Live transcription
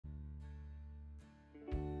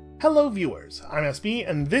Hello viewers, I'm SB,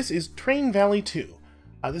 and this is Train Valley 2.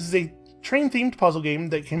 This is a train-themed puzzle game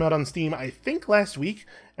that came out on Steam, I think, last week,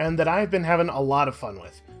 and that I've been having a lot of fun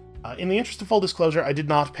with. In the interest of full disclosure, I did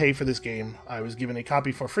not pay for this game. I was given a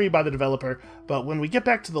copy for free by the developer, but when we get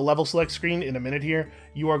back to the level select screen in a minute here,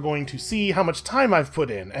 you are going to see how much time I've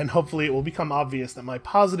put in, and hopefully it will become obvious that my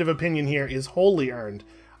positive opinion here is wholly earned.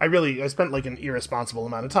 I spent like an irresponsible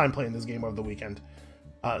amount of time playing this game over the weekend.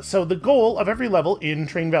 So the goal of every level in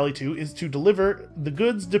Train Valley 2 is to deliver the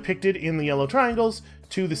goods depicted in the yellow triangles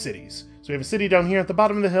to the cities. So we have a city down here at the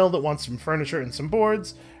bottom of the hill that wants some furniture and some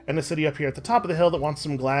boards, and a city up here at the top of the hill that wants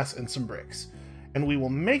some glass and some bricks. And we will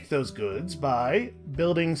make those goods by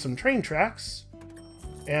building some train tracks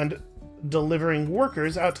and delivering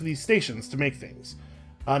workers out to these stations to make things.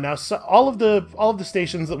 All of the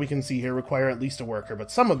stations that we can see here require at least a worker,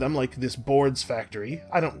 but some of them, like this boards factory,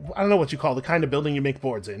 I don't know what you call the kind of building you make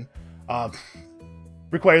boards in,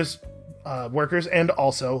 requires workers and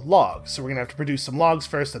also logs. So we're gonna have to produce some logs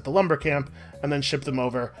first at the lumber camp and then ship them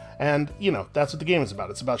over. And you know, that's what the game is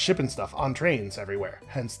about. It's about shipping stuff on trains everywhere,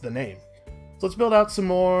 hence the name. So let's build out some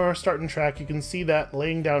more starting track. You can see that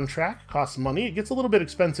laying down track costs money. It gets a little bit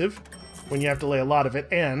expensive when you have to lay a lot of it,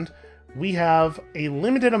 and we have a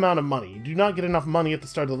limited amount of money. You do not get enough money at the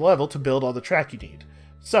start of the level to build all the track you need.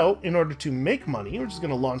 So, in order to make money, we're just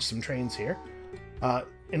going to launch some trains here.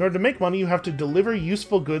 In order to make money, you have to deliver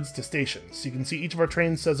useful goods to stations. So you can see each of our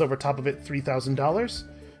trains says over top of it $3,000.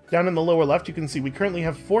 Down in the lower left, you can see we currently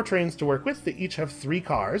have 4 trains to work with. They each have 3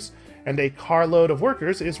 cars, and a carload of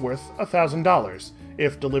workers is worth $1,000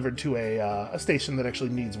 if delivered to a station that actually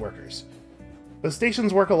needs workers. The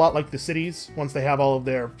stations work a lot like the cities. Once they have all of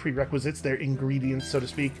their prerequisites, their ingredients, so to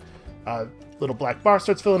speak, little black bar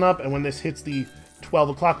starts filling up, and when this hits the 12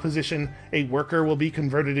 o'clock position, a worker will be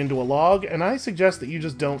converted into a log, and I suggest that you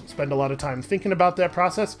just don't spend a lot of time thinking about that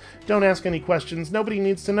process. Don't ask any questions. Nobody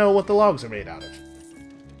needs to know what the logs are made out of.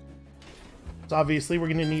 So obviously we're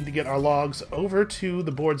going to need to get our logs over to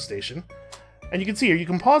the board station. And you can see here, you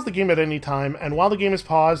can pause the game at any time, and while the game is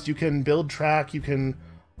paused, you can build track, you can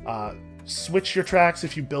switch your tracks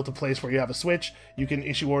if you built a place where you have a switch. You can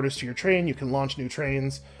issue orders to your train, you can launch new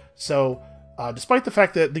trains. So despite the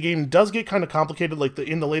fact that the game does get kind of complicated, like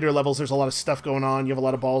in the later levels there's a lot of stuff going on, you have a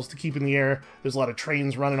lot of balls to keep in the air, there's a lot of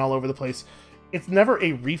trains running all over the place, it's never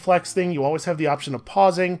a reflex thing. You always have the option of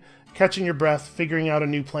pausing, catching your breath, figuring out a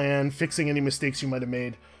new plan, fixing any mistakes you might have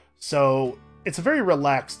made. So it's a very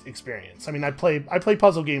relaxed experience. I mean, I play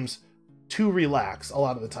puzzle games to relax a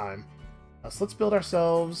lot of the time. So let's build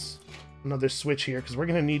ourselves another switch here, because we're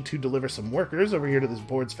going to need to deliver some workers over here to this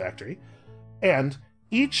boards factory. And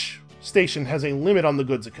each station has a limit on the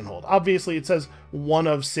goods it can hold. Obviously, it says 1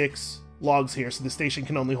 of 6 logs here, so the station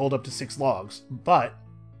can only hold up to 6 logs. But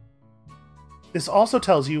this also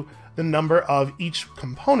tells you the number of each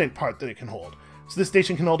component part that it can hold. So this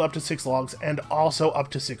station can hold up to 6 logs and also up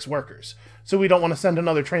to 6 workers. So we don't want to send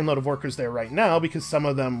another trainload of workers there right now, because some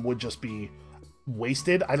of them would just be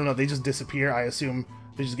wasted. I don't know, they just disappear. I assume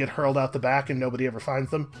they just get hurled out the back and nobody ever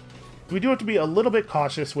finds them. We do have to be a little bit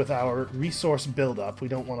cautious with our resource buildup. We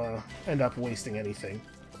don't want to end up wasting anything.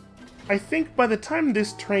 I think by the time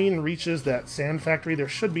this train reaches that sand factory, there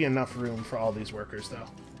should be enough room for all these workers, though.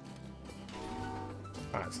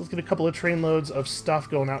 Alright, so let's get a couple of train loads of stuff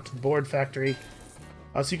going out to the board factory.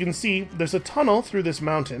 So you can see there's a tunnel through this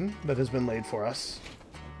mountain that has been laid for us.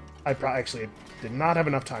 I actually did not have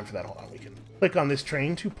enough time for that. Hold on, we can click on this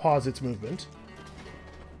train to pause its movement.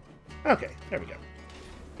 Okay, there we go.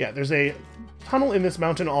 Yeah, there's a tunnel in this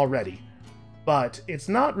mountain already, but it's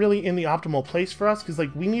not really in the optimal place for us, because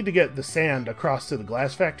like we need to get the sand across to the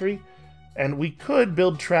glass factory, and we could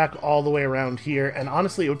build track all the way around here, and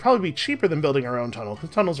honestly it would probably be cheaper than building our own tunnel, because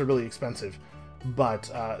tunnels are really expensive, but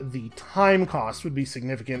the time cost would be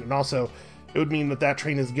significant, and also it would mean that that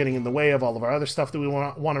train is getting in the way of all of our other stuff that we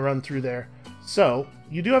want to run through there. So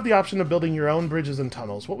you do have the option of building your own bridges and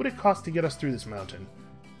tunnels. What would it cost to get us through this mountain?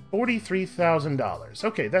 $43,000.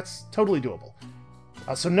 Okay, that's totally doable.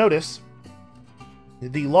 So notice,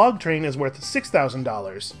 the log train is worth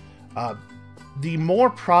 $6,000. The more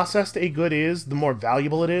processed a good is, the more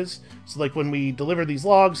valuable it is. So like when we deliver these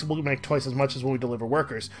logs, we'll make twice as much as when we deliver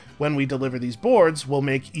workers. When we deliver these boards, we'll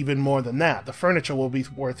make even more than that. The furniture will be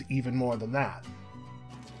worth even more than that.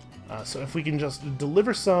 So if we can just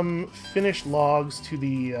deliver some finished logs to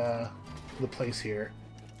the place here,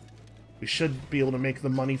 we should be able to make the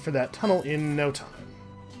money for that tunnel in no time.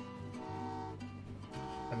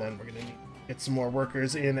 And then we're going to get some more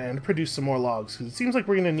workers in and produce some more logs, because it seems like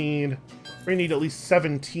we're going to need at least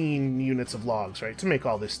 17 units of logs, right, to make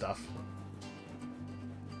all this stuff.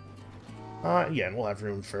 Yeah, and we'll have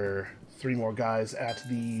room for 3 more guys at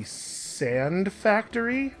the sand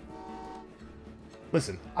factory.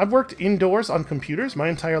 Listen, I've worked indoors on computers my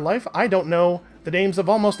entire life. I don't know the names of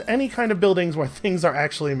almost any kind of buildings where things are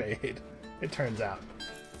actually made, it turns out.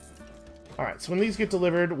 Alright, so when these get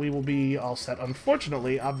delivered, we will be all set.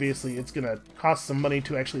 Unfortunately, obviously, it's going to cost some money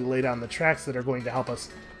to actually lay down the tracks that are going to help us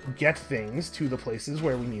get things to the places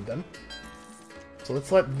where we need them. So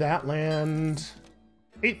let's let that land.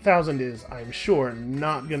 8,000 is, I'm sure,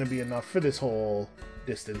 not going to be enough for this whole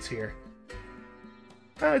distance here.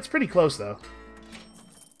 It's pretty close, though.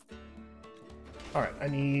 Alright, I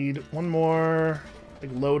need one more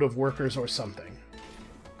load of workers or something.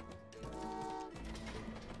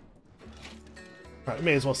 Alright, we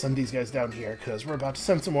may as well send these guys down here, because we're about to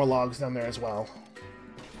send some more logs down there as well.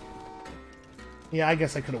 Yeah, I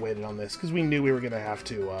guess I could have waited on this, because we knew we were going to have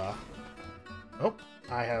to, Oh,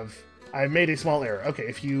 I made a small error. Okay,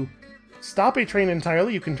 if you stop a train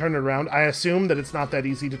entirely, you can turn it around. I assume that it's not that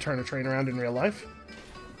easy to turn a train around in real life.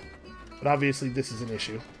 But obviously this is an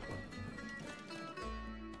issue.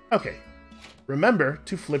 Okay, remember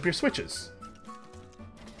to flip your switches.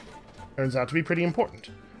 Turns out to be pretty important.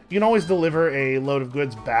 You can always deliver a load of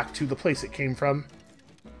goods back to the place it came from,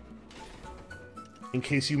 in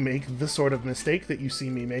case you make the sort of mistake that you see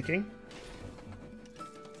me making.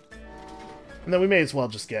 And then we may as well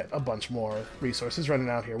just get a bunch more resources running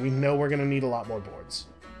out here. We know we're going to need a lot more boards.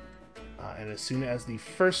 And as soon as the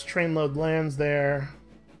first train load lands there...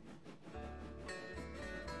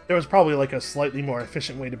 There was probably like a slightly more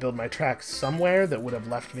efficient way to build my tracks somewhere that would have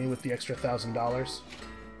left me with the extra $1,000.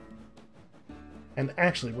 And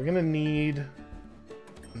actually, we're going to need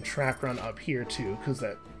a track run up here too, because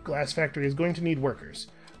that glass factory is going to need workers.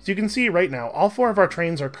 So you can see right now, all 4 of our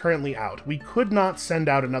trains are currently out. We could not send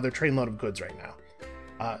out another train load of goods right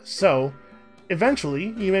now. So,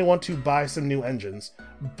 eventually, you may want to buy some new engines,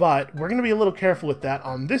 but we're going to be a little careful with that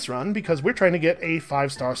on this run because we're trying to get a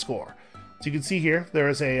 5-star score. So you can see here, there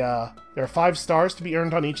are 5 stars to be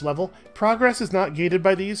earned on each level. Progress is not gated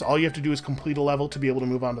by these. All you have to do is complete a level to be able to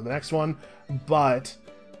move on to the next one, but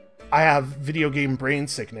I have video game brain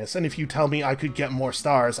sickness, and if you tell me I could get more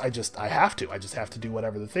stars, I just have to do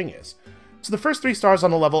whatever the thing is. So the first 3 stars on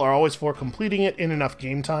the level are always for completing it in enough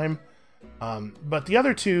game time, but the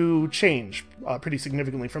other 2 change pretty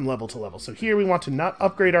significantly from level to level. So here we want to not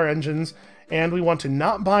upgrade our engines, and we want to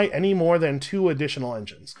not buy any more than 2 additional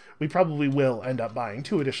engines. We probably will end up buying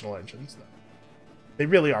 2 additional engines, though. They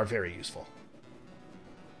really are very useful.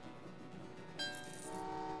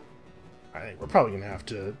 I think we're probably going to have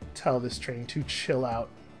to tell this train to chill out.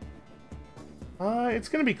 It's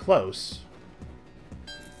going to be close.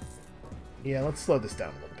 Yeah, let's slow this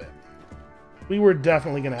down a little bit. We were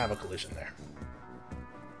definitely going to have a collision there.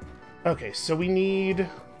 Okay, so we need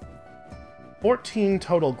 14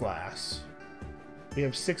 total glass. We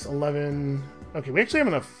have 6, 11... Okay, we actually have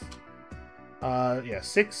enough... yeah,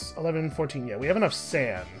 6, 11, 14... Yeah, we have enough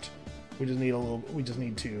sand. We just need a little... We just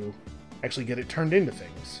need to actually get it turned into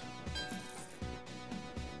things.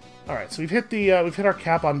 Alright, so we've hit our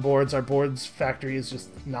cap on boards. Our boards factory is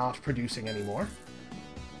just not producing anymore.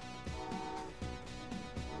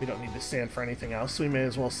 We don't need the sand for anything else, so we may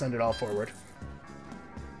as well send it all forward.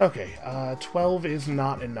 Okay, 12 is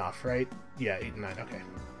not enough, right? Yeah, 8 and 9, okay.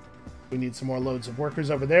 We need some more loads of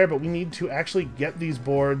workers over there, but we need to actually get these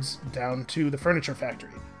boards down to the furniture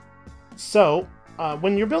factory. So,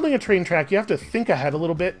 when you're building a train track, you have to think ahead a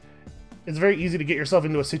little bit. It's very easy to get yourself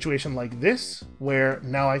into a situation like this, where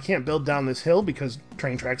now I can't build down this hill because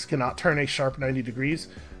train tracks cannot turn a sharp 90 degrees.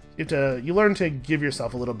 You learn to give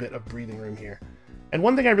yourself a little bit of breathing room here. And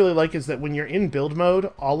one thing I really like is that when you're in build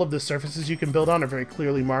mode, all of the surfaces you can build on are very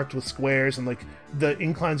clearly marked with squares, and like the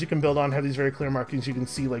inclines you can build on have these very clear markings. You can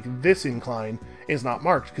see like this incline is not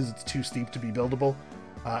marked because it's too steep to be buildable.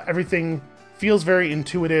 Everything feels very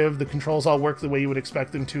intuitive. The controls all work the way you would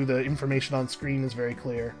expect them to. The information on screen is very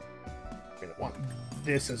clear. We're going to want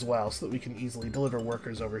this as well so that we can easily deliver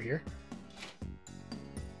workers over here.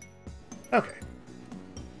 Okay.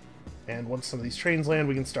 And once some of these trains land,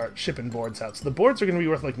 we can start shipping boards out. So the boards are going to be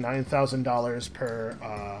worth like $9,000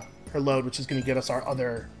 per load, which is going to get us our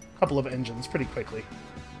other couple of engines pretty quickly.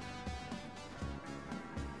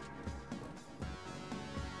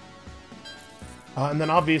 And then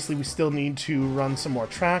obviously we still need to run some more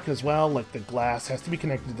track as well, like the glass has to be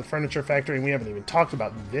connected to the furniture factory, and we haven't even talked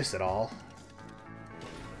about this at all.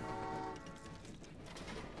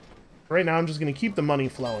 Right now I'm just going to keep the money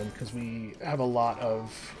flowing because we have a lot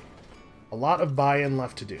of buy-in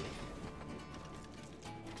left to do.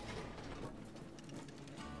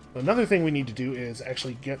 Another thing we need to do is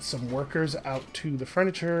actually get some workers out to the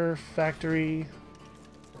furniture factory.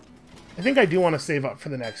 I think I do want to save up for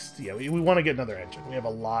the next... Yeah, we want to get another engine. We have a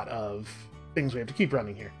lot of things we have to keep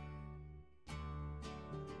running here.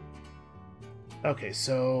 Okay,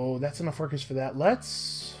 so that's enough workers for that.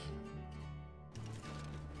 Let's...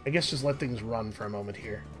 I guess just let things run for a moment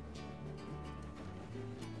here.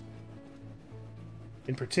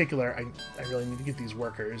 In particular, I really need to get these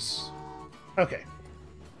workers. Okay.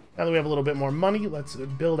 Now that we have a little bit more money, let's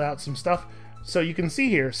build out some stuff. So you can see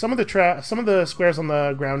here, some of the squares on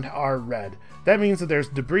the ground are red. That means that there's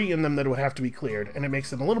debris in them that would have to be cleared, and it makes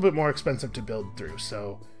them a little bit more expensive to build through.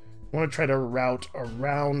 So you want to try to route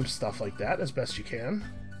around stuff like that as best you can.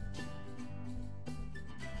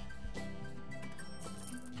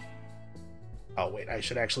 Oh wait, I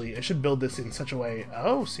should build this in such a way...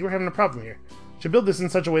 Oh, see, we're having a problem here. I should build this in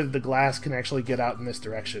such a way that the glass can actually get out in this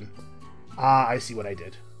direction. Ah, I see what I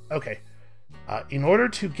did. Okay. In order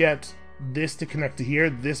to get this to connect to here,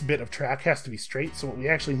 this bit of track has to be straight, so what we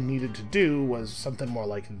actually needed to do was something more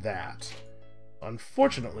like that.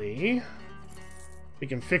 Unfortunately, we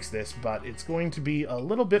can fix this, but it's going to be a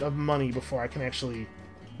little bit of money before I can actually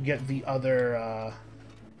get the other... Are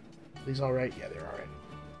these alright? Yeah, they're alright.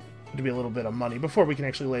 To be a little bit of money before we can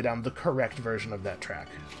actually lay down the correct version of that track.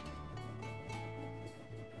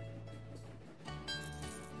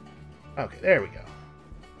 Okay, there we go.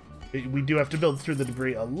 We do have to build through the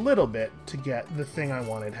debris a little bit to get the thing I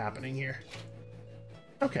wanted happening here.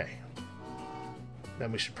 Okay.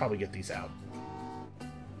 Then we should probably get these out.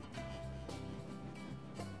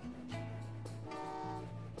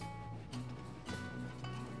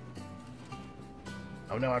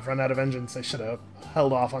 Oh no, I've run out of engines. I should have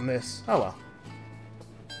held off on this. Oh well.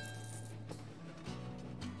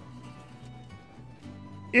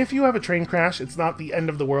 If you have a train crash, it's not the end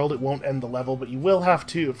of the world, it won't end the level, but you will have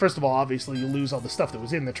to... First of all, obviously, you lose all the stuff that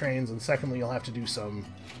was in the trains, and secondly, you'll have to do some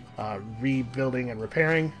rebuilding and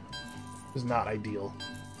repairing. It's not ideal.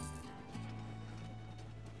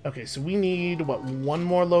 Okay, so we need, what, one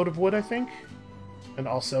more load of wood, I think? And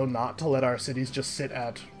also not to let our cities just sit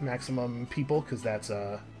at maximum people, because that's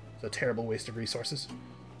a terrible waste of resources.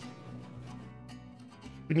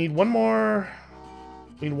 We need one more...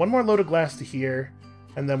 We need one more load of glass to here.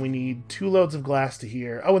 And then we need 2 loads of glass to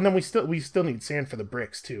here. Oh, and then we still need sand for the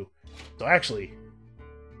bricks too. So actually,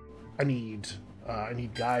 I need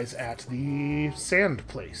guys at the sand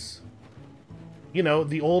place. You know,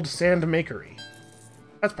 the old sand makery.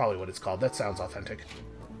 That's probably what it's called. That sounds authentic.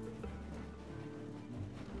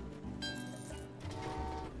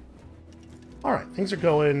 All right, things are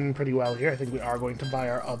going pretty well here. I think we are going to buy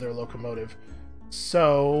our other locomotive.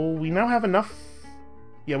 So we now have enough.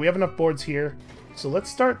 Yeah, we have enough boards here. So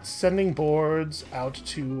let's start sending boards out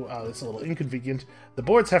to... it's a little inconvenient. The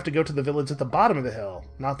boards have to go to the village at the bottom of the hill,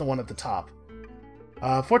 not the one at the top.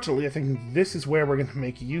 Fortunately, I think this is where we're going to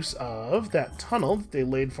make use of that tunnel that they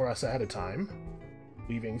laid for us ahead of time.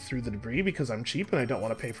 Weaving through the debris because I'm cheap and I don't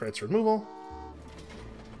want to pay for its removal.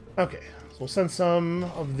 Okay, so we'll send some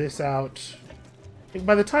of this out. I think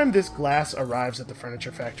by the time this glass arrives at the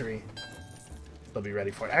furniture factory, they'll be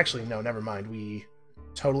ready for it. Actually, no, never mind. We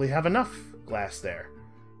totally have enough glass there.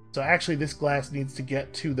 So actually this glass needs to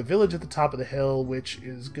get to the village at the top of the hill, which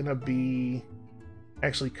is gonna be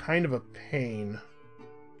actually kind of a pain.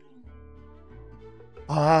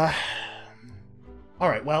 Alright,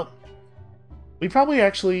 well, we probably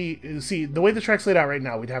actually... See, the way the track's laid out right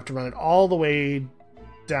now, we'd have to run it all the way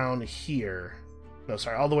down here. No,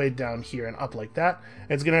 sorry, all the way down here and up like that.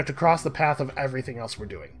 It's gonna have to cross the path of everything else we're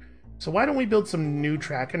doing. So why don't we build some new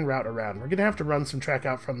track and route around? We're going to have to run some track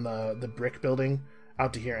out from the brick building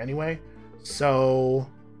out to here anyway. So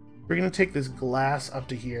we're going to take this glass up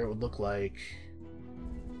to here. It would look like...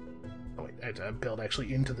 Oh wait, I have to build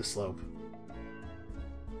actually into the slope.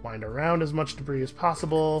 Wind around as much debris as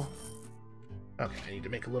possible. Okay, I need to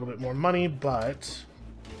make a little bit more money, but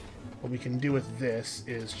what we can do with this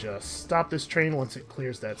is just stop this train once it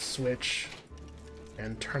clears that switch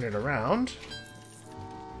and turn it around.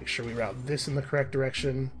 Make sure we route this in the correct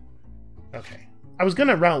direction. Okay. I was going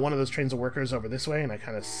to route one of those trains of workers over this way, and I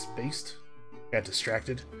kind of spaced. Got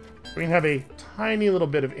distracted. We're going to have a tiny little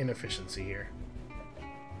bit of inefficiency here.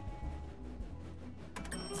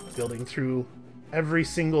 Building through every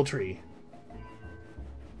single tree.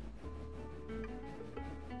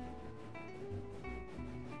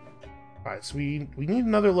 Alright, so we need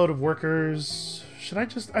another load of workers. Should I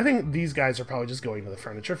just... I think these guys are probably just going to the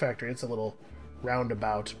furniture factory. It's a little...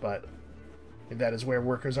 roundabout, but that is where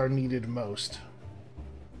workers are needed most.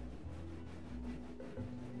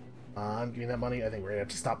 Give me that money. I think we're gonna have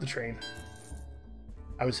to stop the train.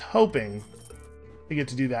 I was hoping to get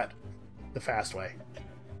to do that the fast way.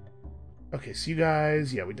 Okay, so you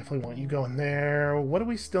guys, yeah, we definitely want you going there. What do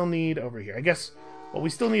we still need over here? I guess what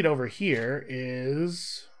we still need over here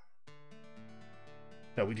is...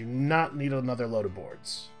 No, we do not need another load of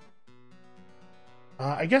boards.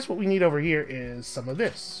 I guess what we need over here is some of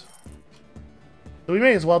this. So we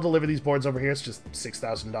may as well deliver these boards over here. It's just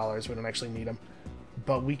 $6,000. We don't actually need them.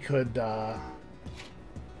 But we could...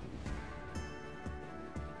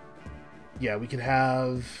 yeah, we could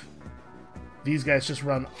have these guys just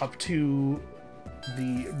run up to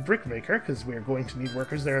the brick maker, because we're going to need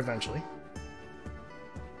workers there eventually.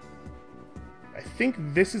 I think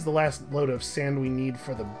this is the last load of sand we need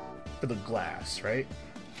for the glass, right?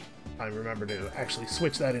 I remember to actually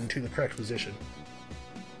switch that into the correct position.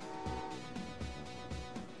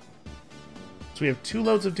 So we have 2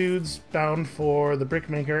 loads of dudes bound for the brick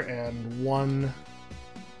maker and 1...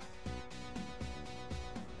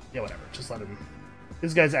 Yeah, whatever. Just let him...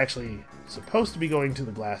 This guy's actually supposed to be going to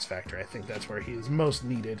the glass factory. I think that's where he is most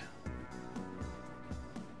needed.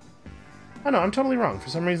 Oh no, I'm totally wrong. For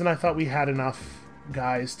some reason I thought we had enough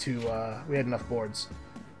guys to... we had enough boards.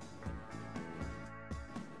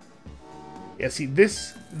 Yeah, see,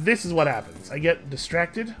 this is what happens. I get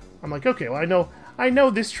distracted. I'm like, okay, well, I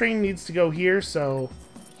know this train needs to go here, so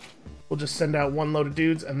we'll just send out 1 load of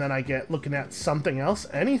dudes, and then I get looking at something else,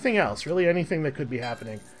 anything else, really anything that could be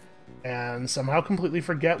happening, and somehow completely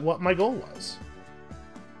forget what my goal was.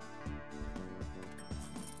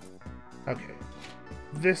 Okay,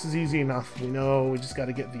 this is easy enough. We know we just got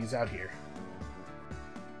to get these out here.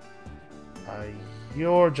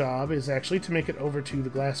 Your job is actually to make it over to the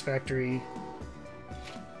glass factory.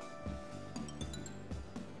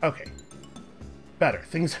 Okay, better.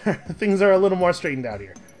 Things are a little more straightened out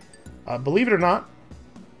here. Believe it or not,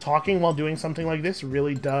 talking while doing something like this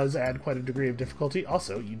really does add quite a degree of difficulty.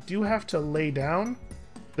 Also, you do have to lay down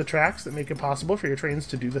the tracks that make it possible for your trains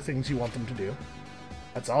to do the things you want them to do.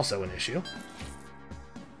 That's also an issue.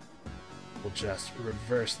 We'll just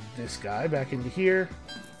reverse this guy back into here.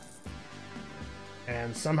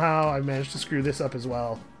 And somehow I managed to screw this up as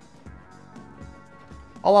well.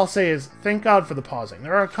 All I'll say is, thank God for the pausing.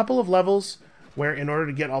 There are a couple of levels where in order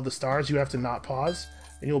to get all the stars you have to not pause,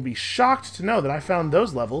 and you'll be shocked to know that I found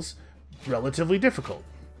those levels relatively difficult.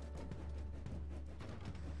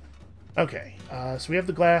 Okay, so we have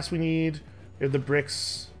the glass we need, we have the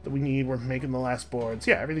bricks that we need, we're making the last boards.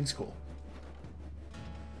 Yeah, everything's cool.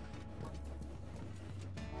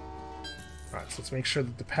 Alright, so let's make sure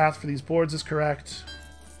that the path for these boards is correct.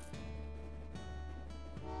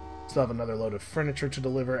 Still have another load of furniture to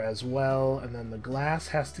deliver as well, and then the glass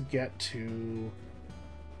has to get to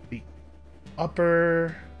the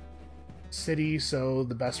upper city, so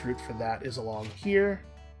the best route for that is along here.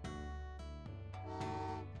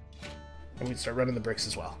 And we can start running the bricks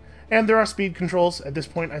as well. And there are speed controls. At this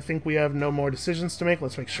point, I think we have no more decisions to make.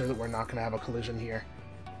 Let's make sure that we're not going to have a collision here.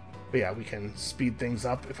 But yeah, we can speed things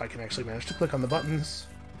up if I can actually manage to click on the buttons.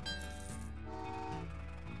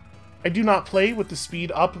 I do not play with the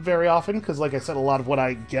speed up very often, because like I said, a lot of what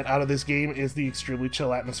I get out of this game is the extremely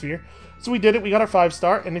chill atmosphere. So we did it, we got our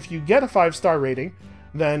 5-star, and if you get a 5-star rating,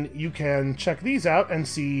 then you can check these out and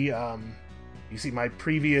see, you see my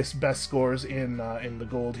previous best scores in the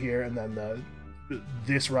gold here, and then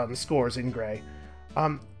this run scores in gray.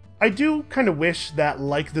 I do kind of wish that,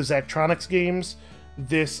 like the Zachtronics games,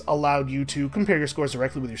 this allowed you to compare your scores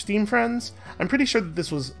directly with your Steam friends. I'm pretty sure that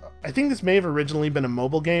this was... I think this may have originally been a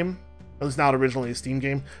mobile game. It was not originally a Steam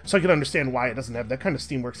game, so I could understand why it doesn't have that kind of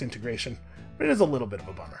Steamworks integration. But it is a little bit of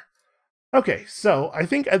a bummer. Okay, so I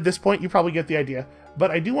think at this point you probably get the idea,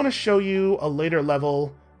 but I do want to show you a later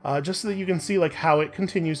level, just so that you can see like how it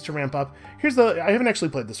continues to ramp up. Here's the... I haven't actually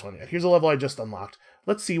played this one yet. Here's a level I just unlocked.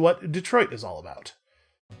 Let's see what Detroit is all about.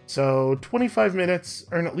 So 25 minutes,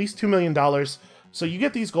 earn at least $2 million. So you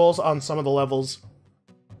get these goals on some of the levels.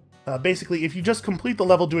 Basically, if you just complete the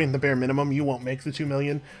level doing the bare minimum, you won't make the 2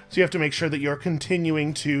 million. So you have to make sure that you're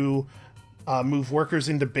continuing to move workers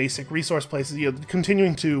into basic resource places. You're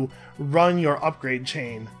continuing to run your upgrade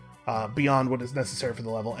chain beyond what is necessary for the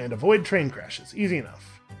level and avoid train crashes. Easy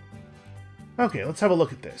enough. Okay, let's have a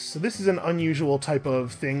look at this. So this is an unusual type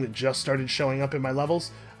of thing that just started showing up in my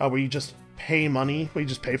levels, where you just pay money, where you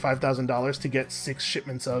just pay $5,000 to get 6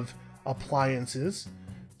 shipments of appliances.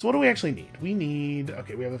 So what do we actually need? We need...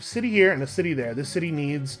 Okay, we have a city here and a city there. This city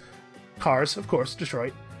needs cars, of course,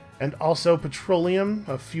 Detroit, and also petroleum,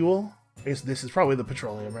 fuel. I guess this is probably the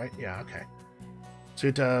petroleum, right? Yeah, okay. So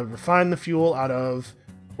you have to refine the fuel out of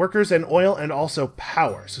workers and oil and also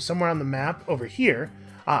power. So somewhere on the map over here,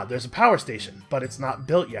 Ah, there's a power station, but it's not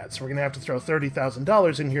built yet, so we're going to have to throw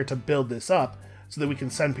 $30,000 in here to build this up so that we can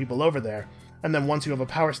send people over there. And then once you have a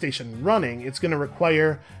power station running, it's going to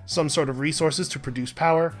require some sort of resources to produce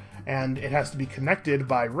power, and it has to be connected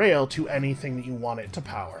by rail to anything that you want it to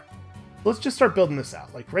power. Let's just start building this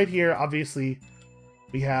out. Like right here, obviously,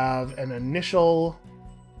 we have an initial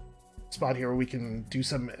spot here where we can do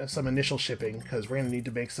some initial shipping, because we're going to need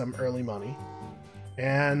to make some early money.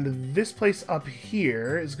 And this place up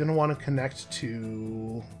here is going to want to connect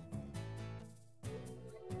to...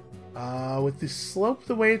 with the slope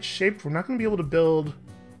the way it's shaped, we're not going to be able to build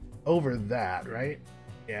over that, right?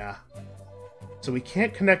 Yeah. So we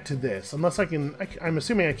can't connect to this, unless I'm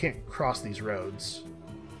assuming I can't cross these roads.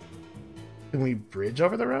 Can we bridge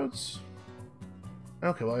over the roads?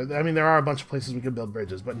 Okay, well, I mean, there are a bunch of places we could build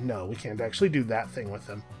bridges, but no, we can't actually do that thing with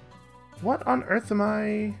them. What on earth am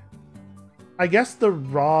I... I guess the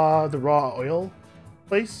raw oil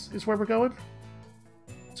place is where we're going?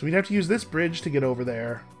 So we'd have to use this bridge to get over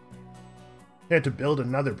there. We had to build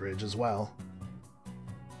another bridge as well.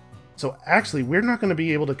 So actually, we're not going to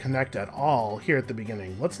be able to connect at all here at the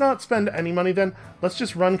beginning. Let's not spend any money then. Let's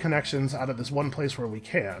just run connections out of this one place where we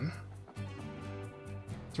can.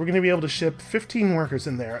 So we're going to be able to ship 15 workers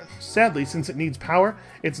in there. Sadly, since it needs power,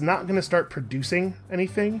 it's not going to start producing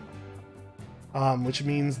anything. Which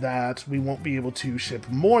means that we won't be able to ship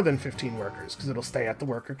more than 15 workers, because it'll stay at the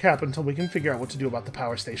worker cap until we can figure out what to do about the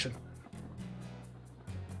power station.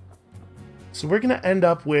 So we're going to end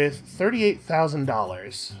up with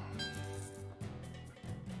 $38,000.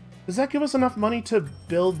 Does that give us enough money to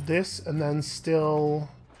build this and then still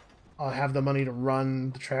have the money to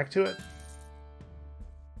run the track to it?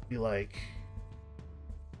 Be like...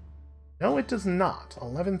 No, it does not.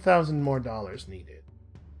 $11,000 more dollars needed.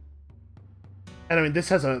 And I mean, this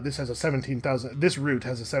has a $17,000. This route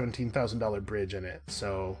has a $17,000 bridge in it.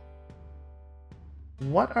 So,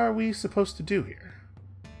 what are we supposed to do here?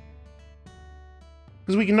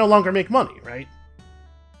 Because we can no longer make money, right?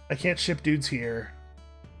 I can't ship dudes here.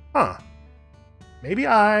 Huh? Maybe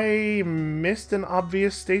I missed an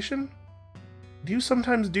obvious station. Do you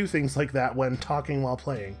sometimes do things like that when talking while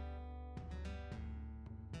playing?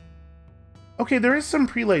 Okay, there is some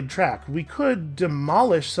pre-laid track. We could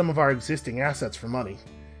demolish some of our existing assets for money.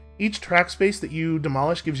 Each track space that you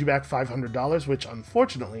demolish gives you back $500, which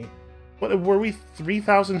unfortunately... What, were we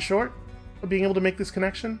 3,000 short of being able to make this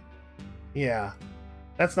connection? Yeah,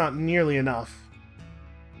 that's not nearly enough.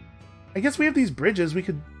 I guess we have these bridges. We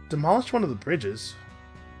could demolish one of the bridges.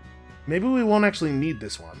 Maybe we won't actually need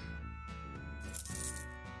this one.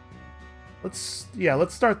 Let's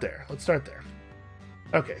start there. Let's start there.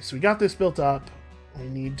 Okay, so we got this built up. We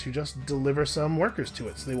need to just deliver some workers to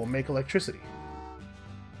it so they will make electricity.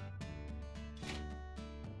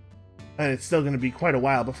 And it's still going to be quite a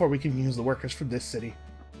while before we can use the workers for this city.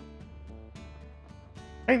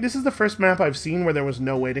 I think this is the first map I've seen where there was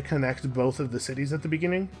no way to connect both of the cities at the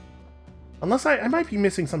beginning. Unless I might be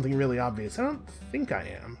missing something really obvious. I don't think I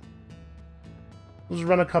am. Let's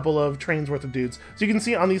run a couple of trains worth of dudes. So you can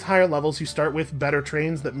see on these higher levels you start with better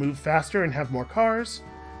trains that move faster and have more cars.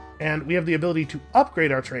 And we have the ability to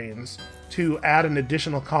upgrade our trains to add an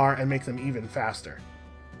additional car and make them even faster.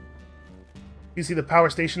 You see the power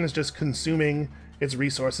station is just consuming its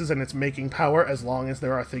resources and it's making power as long as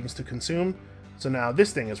there are things to consume. So now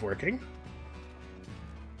this thing is working.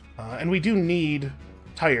 And we do need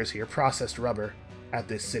tires here, processed rubber, at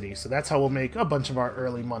this city. So that's how we'll make a bunch of our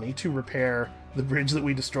early money to repair the bridge that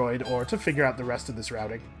we destroyed or to figure out the rest of this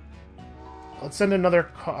routing. Let's send another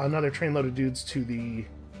trainload of dudes to the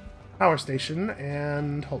power station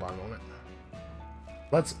and hold on a moment.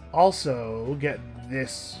 Let's also get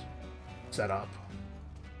this set up.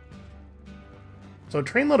 So a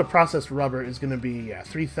trainload of processed rubber is going to be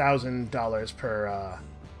 $3,000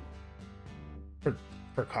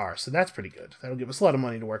 per car, so that's pretty good. That'll give us a lot of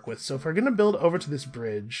money to work with. So if we're going to build over to this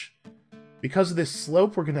bridge, because of this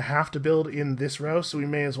slope, we're going to have to build in this row, so we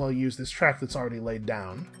may as well use this track that's already laid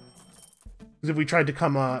down. Because if we tried to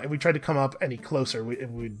come up any closer,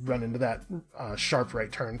 we'd run into that sharp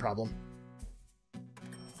right turn problem.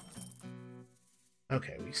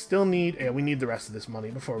 Okay, we still need... Yeah, we need the rest of this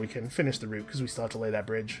money before we can finish the route, because we still have to lay that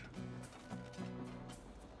bridge.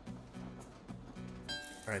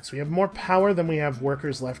 Alright, so we have more power than we have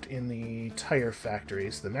workers left in the tire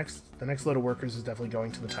factories. The next load of workers is definitely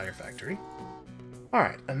going to the tire factory.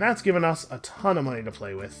 Alright, and that's given us a ton of money to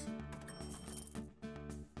play with.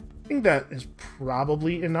 I think that is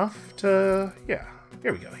probably enough to... Yeah,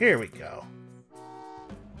 here we go, here we go.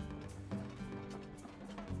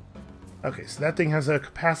 Okay, so that thing has a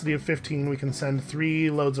capacity of 15. We can send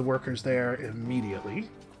 3 loads of workers there immediately.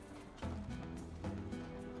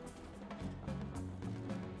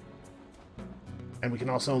 And we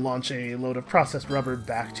can also launch a load of processed rubber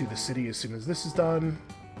back to the city as soon as this is done.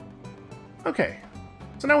 Okay,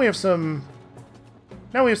 so now we have some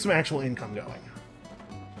actual income going.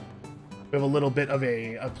 We have a little bit of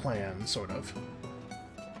a plan, sort of.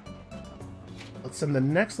 Let's send the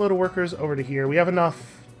next load of workers over to here. We have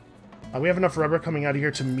enough rubber coming out of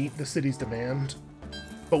here to meet the city's demand,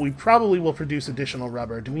 but we probably will produce additional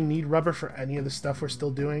rubber. Do we need rubber for any of the stuff we're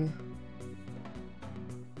still doing?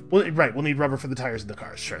 Well, right, we'll need rubber for the tires of the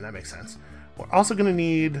cars. Sure, that makes sense. We're also going to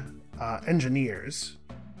need engineers,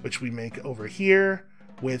 which we make over here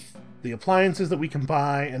with the appliances that we can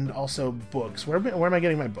buy, and also books. Where am I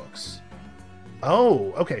getting my books?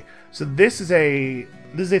 Oh, okay. So this is a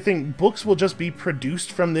thing. Books will just be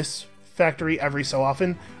produced from this factory every so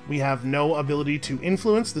often. We have no ability to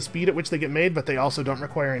influence the speed at which they get made, but they also don't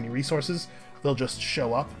require any resources. They'll just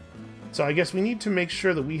show up. So I guess we need to make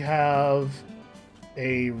sure that we have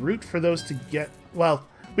a route for those to get... Well,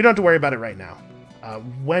 we don't have to worry about it right now.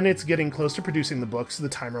 When it's getting close to producing the books, the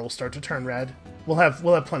timer will start to turn red. We'll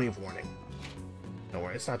have plenty of warning. Don't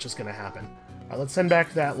worry, it's not just going to happen. Let's send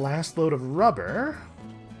back that last load of rubber,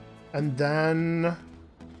 and then...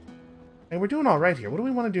 And we're doing all right here. What do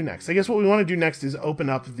we want to do next? I guess what we want to do next is open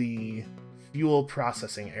up the fuel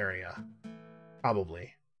processing area.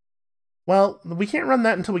 Probably. Well, we can't run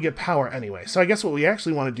that until we get power anyway, so I guess what we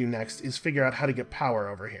actually want to do next is figure out how to get power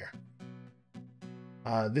over here.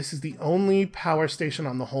 This is the only power station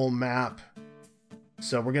on the whole map,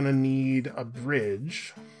 so we're going to need a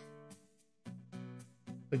bridge.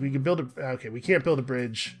 Like, we can build a... Okay, we can't build a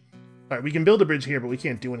bridge. Alright, we can build a bridge here, but we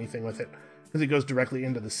can't do anything with it, because it goes directly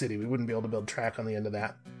into the city. We wouldn't be able to build track on the end of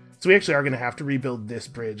that. So we actually are going to have to rebuild this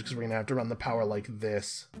bridge, because we're going to have to run the power like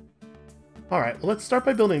this. Alright, well, let's start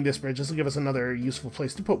by building this bridge. This will give us another useful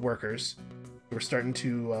place to put workers. We're starting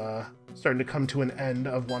to come to an end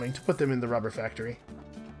of wanting to put them in the rubber factory.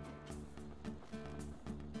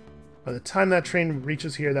 By the time that train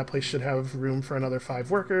reaches here, that place should have room for another 5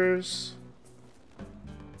 workers.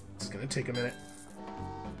 It's going to take a minute.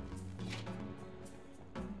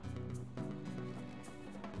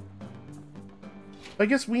 I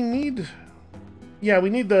guess we need... Yeah, we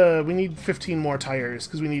need 15 more tires,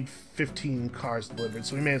 because we need 15 cars delivered,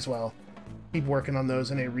 so we may as well keep working on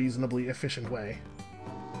those in a reasonably efficient way.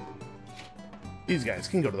 These guys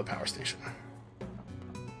can go to the power station.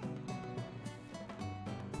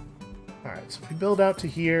 Alright, so if we build out to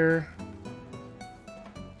here,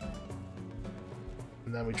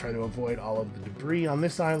 and then we try to avoid all of the debris on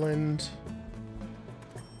this island.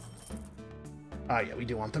 Yeah, we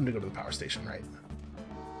do want them to go to the power station, right?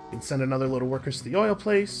 We can send another load of workers to the oil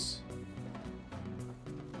place.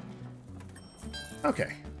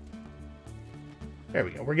 Okay. There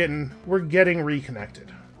we go. We're getting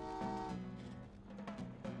reconnected.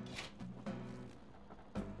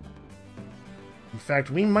 In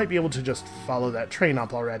fact, we might be able to just follow that train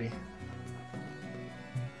up already.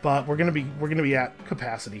 But we're gonna be at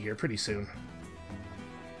capacity here pretty soon.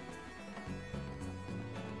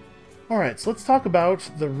 Alright, so let's talk about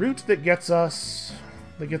the route that gets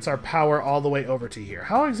our power all the way over to here.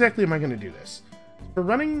 How exactly am I going to do this? We're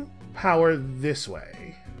running power this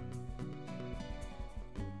way.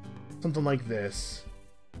 Something like this.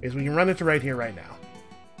 Is we can run it to right here right now.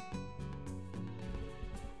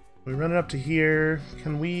 We run it up to here.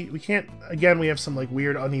 Can we can't... Again, we have some like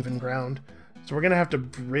weird uneven ground. So we're going to have to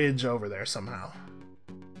bridge over there somehow.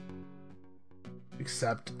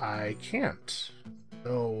 Except I can't.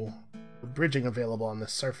 No bridging available on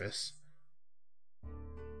this surface.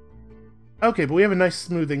 Okay, but we have a nice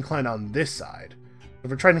smooth incline on this side. If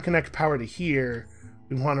we're trying to connect power to here,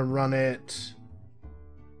 we want to run it...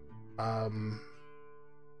 how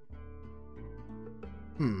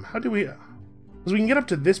do we... Because we can get up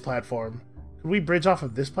to this platform. Can we bridge off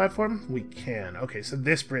of this platform? We can. Okay, so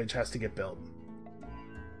this bridge has to get built.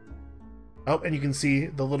 Oh, and you can see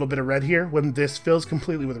the little bit of red here. When this fills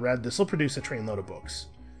completely with red, this will produce a trainload of books.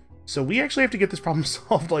 So we actually have to get this problem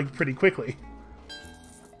solved, like, pretty quickly.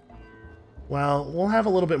 Well, we'll have a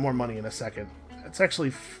little bit more money in a second. It's actually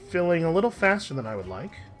filling a little faster than I would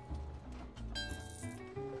like.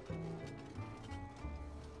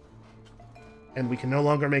 And we can no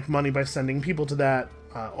longer make money by sending people to that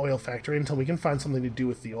oil factory until we can find something to do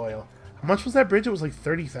with the oil. How much was that bridge? It was like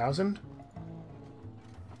 30,000?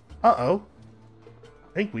 Uh-oh.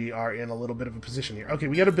 I think we are in a little bit of a position here. Okay,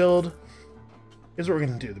 we gotta build... Here's what we're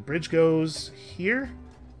gonna do. The bridge goes here.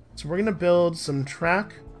 So we're gonna build some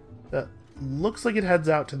track that looks like it heads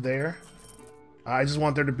out to there. I just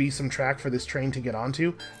want there to be some track for this train to get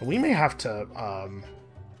onto. We may have to,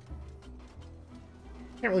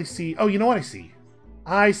 can't really see. Oh, you know what I see?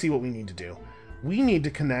 I see what we need to do. We need to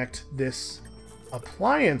connect this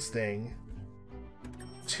appliance thing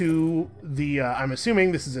to the, I'm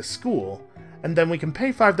assuming this is a school, and then we can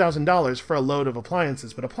pay $5,000 for a load of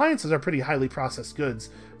appliances, but appliances are pretty highly processed goods,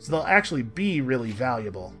 so they'll actually be really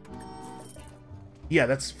valuable. Yeah,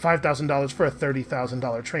 that's $5,000 for a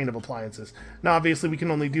 $30,000 train of appliances. Now, obviously, we can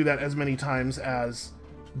only do that as many times as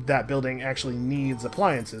that building actually needs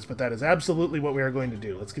appliances, but that is absolutely what we are going to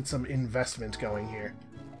do. Let's get some investment going here.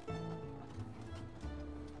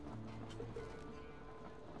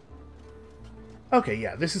 Okay,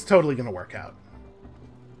 yeah, this is totally going to work out.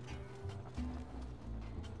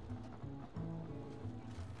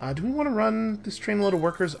 Do we want to run this trainload of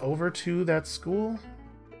workers over to that school?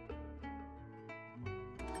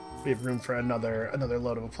 We have room for another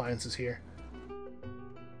load of appliances here.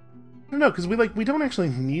 No, because we don't actually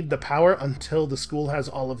need the power until the school has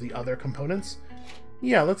all of the other components.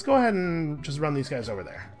 Yeah, let's go ahead and just run these guys over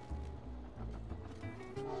there.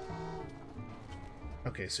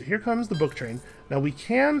 Okay, so here comes the book train. Now we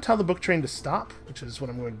can tell the book train to stop, which is what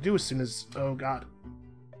I'm going to do as soon as... Oh, God.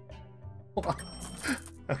 Hold on.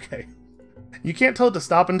 Okay. You can't tell it to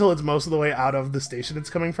stop until it's most of the way out of the station it's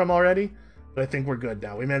coming from already. But I think we're good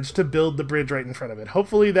now. We managed to build the bridge right in front of it.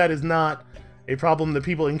 Hopefully that is not a problem that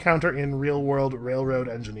people encounter in real-world railroad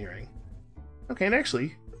engineering. Okay, and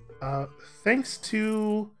actually, thanks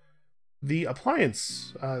to the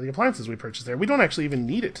appliances we purchased there, we don't actually even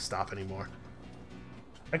need it to stop anymore.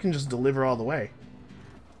 I can just deliver all the way.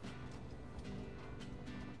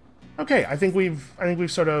 Okay, I think we've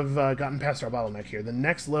sort of gotten past our bottleneck here. The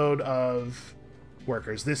next load of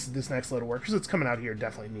workers, this next load of workers that's coming out here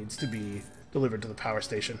definitely needs to be delivered to the power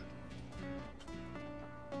station.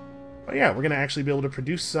 But yeah, we're going to actually be able to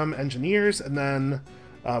produce some engineers, and then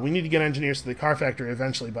we need to get engineers to the car factory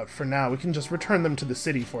eventually, but for now we can just return them to the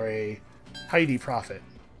city for a tidy profit.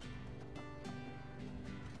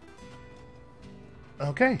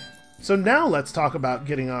 Okay, so now let's talk about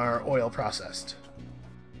getting our oil processed.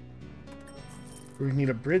 We need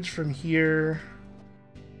a bridge from here.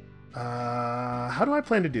 How do I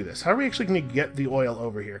plan to do this? How are we actually going to get the oil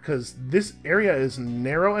over here? Because this area is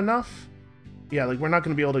narrow enough. Yeah, like we're not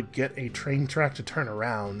going to be able to get a train track to turn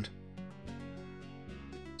around.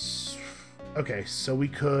 Okay, so we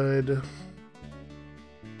could...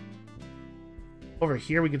 Over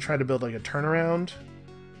here we could try to build like a turnaround.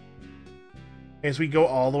 As we go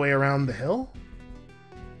all the way around the hill?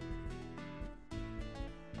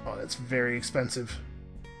 Oh, that's very expensive.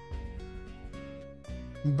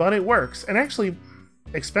 But it works. And actually,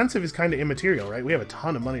 expensive is kind of immaterial, right? We have a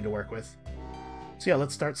ton of money to work with. So yeah,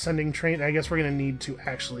 let's start sending train. I guess we're going to need to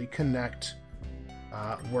actually connect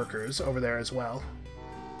workers over there as well.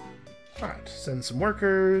 Alright, send some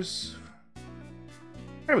workers.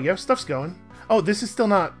 There we go, stuff's going. Oh, this is still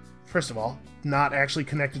not, first of all, not actually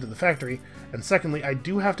connected to the factory. And secondly, I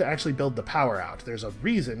do have to actually build the power out. There's a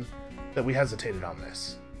reason that we hesitated on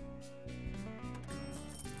this.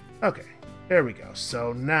 Okay, there we go.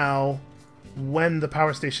 So now, when the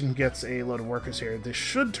power station gets a load of workers here, this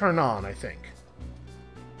should turn on, I think.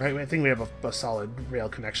 Right, I think we have a solid rail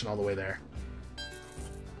connection all the way there.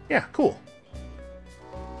 Yeah, cool.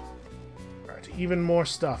 Alright, even more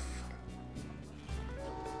stuff.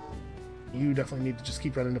 You definitely need to just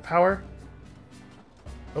keep running to power.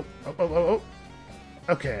 Oh, oh, oh, oh,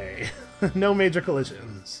 oh. Okay. No major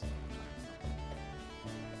collisions.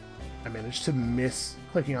 I managed to miss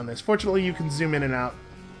clicking on this. Fortunately, you can zoom in and out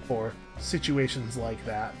for situations like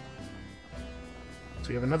that. So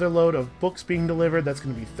we have another load of books being delivered. That's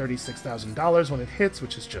going to be $36,000 when it hits,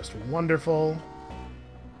 which is just wonderful.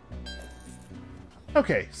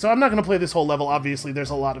 Okay, so I'm not going to play this whole level. Obviously,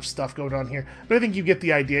 there's a lot of stuff going on here, but I think you get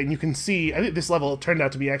the idea, and you can see, I think this level turned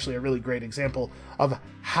out to be actually a really great example of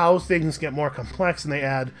how things get more complex and they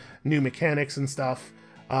add new mechanics and stuff.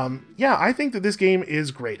 Yeah, I think that this game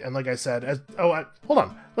is great, and like I said, hold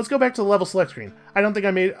on, let's go back to the level select screen. I don't think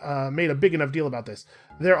I made a big enough deal about this.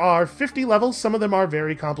 There are 50 levels, some of them are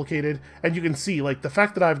very complicated, and you can see, like, the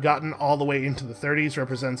fact that I've gotten all the way into the 30s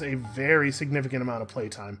represents a very significant amount of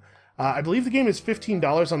playtime. I believe the game is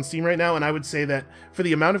 $15 on Steam right now, and I would say that for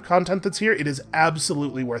the amount of content that's here, it is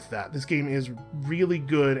absolutely worth that. This game is really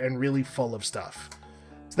good and really full of stuff.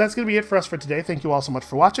 So that's going to be it for us for today. Thank you all so much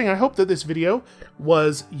for watching. I hope that this video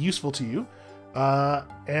was useful to you.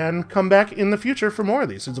 And come back in the future for more of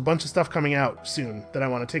these. There's a bunch of stuff coming out soon that I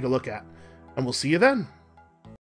want to take a look at. And we'll see you then.